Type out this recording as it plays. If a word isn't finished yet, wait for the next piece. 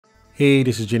Hey,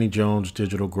 this is Jenny Jones,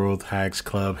 Digital Growth Hacks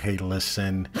Club. Hey,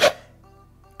 listen,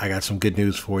 I got some good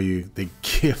news for you. The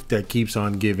gift that keeps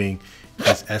on giving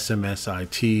is SMS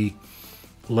IT.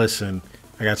 Listen,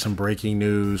 I got some breaking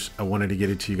news. I wanted to get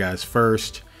it to you guys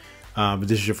first. If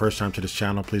this is your first time to this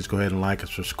channel, please go ahead and like and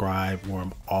subscribe, where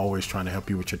I'm always trying to help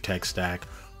you with your tech stack,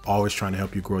 always trying to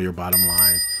help you grow your bottom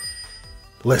line.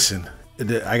 Listen,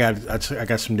 I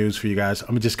got some news for you guys.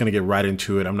 I'm just going to get right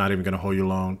into it. I'm not even going to hold you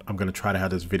long. I'm going to try to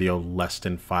have this video less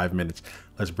than 5 minutes.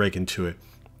 Let's break into it.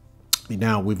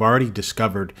 Now, we've already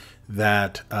discovered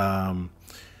that the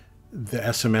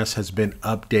SMS has been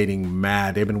updating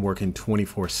mad. They've been working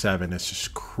 24/7. It's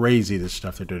just crazy, the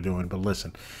stuff that they're doing. But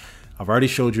listen, I've already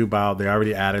showed you about, they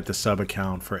already added the sub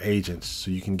account for agents.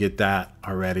 So you can get that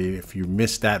already. If you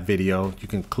missed that video, you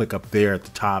can click up there at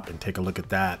the top and take a look at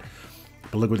that.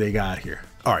 But look what they got here.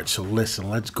 All right, so listen,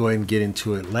 let's go ahead and get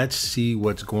into it. Let's see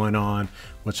what's going on,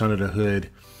 what's under the hood.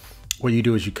 What you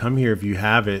do is you come here, if you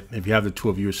have it, if you have the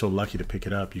tool, if you're so lucky to pick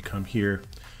it up, you come here,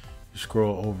 you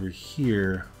scroll over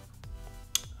here.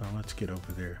 Oh, let's get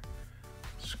over there.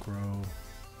 Scroll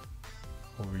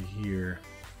over here.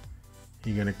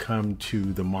 You're gonna come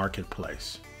to the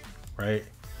marketplace, right?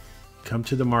 Come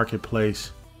to the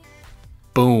marketplace,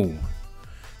 boom.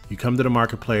 You come to the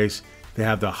marketplace, they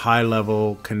have the high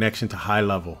level connection to high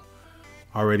level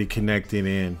already connected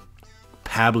in.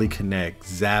 Pabbly Connect,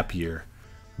 Zapier,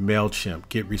 MailChimp,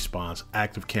 Get Response,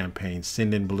 Active Campaign,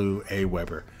 Sendinblue,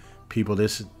 Aweber. People,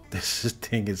 this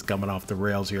thing is coming off the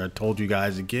rails here. I told you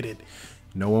guys to get it.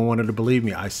 No one wanted to believe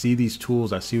me. I see these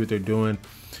tools. I see what they're doing.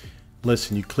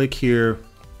 Listen, you click here,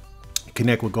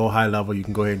 connect with Go High Level. You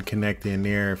can go ahead and connect in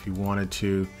there if you wanted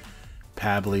to.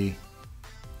 Pabbly.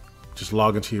 Just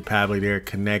log into your Pabbly there,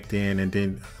 connect in, and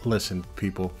then listen,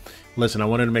 people. Listen, I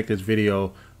wanted to make this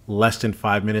video less than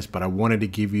 5 minutes, but I wanted to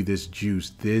give you this juice.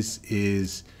 This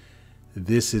is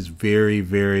very,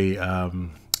 very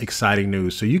exciting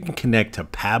news. So you can connect to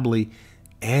Pabbly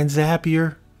and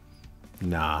Zapier.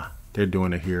 Nah, they're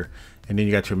doing it here. And then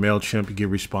you got your MailChimp, you Get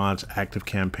Response, Active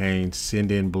Campaign,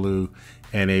 Sendinblue,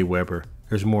 and Aweber.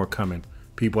 There's more coming.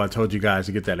 People, I told you guys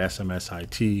to get that SMS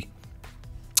IT.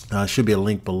 Should be a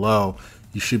link below.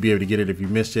 You should be able to get it if you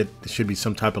missed it. There should be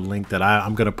some type of link that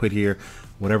I'm going to put here.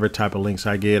 Whatever type of links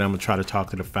I get, I'm going to try to talk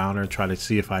to the founder, try to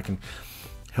see if I can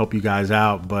help you guys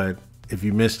out. But if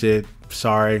you missed it,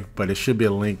 sorry, but it should be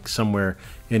a link somewhere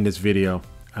in this video.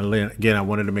 Again, I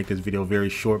wanted to make this video very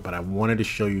short, but I wanted to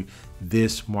show you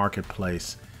this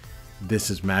marketplace. This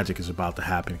is magic is about to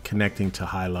happen. Connecting to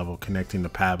high level, connecting to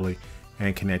Pabbly,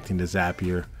 and connecting to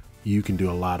Zapier. You can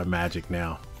do a lot of magic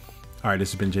now. All right,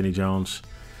 this has been Jenny Jones,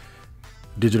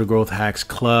 Digital Growth Hacks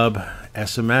Club,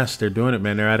 SMS. They're doing it,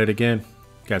 man. They're at it again.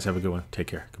 You guys have a good one. Take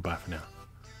care. Goodbye for now.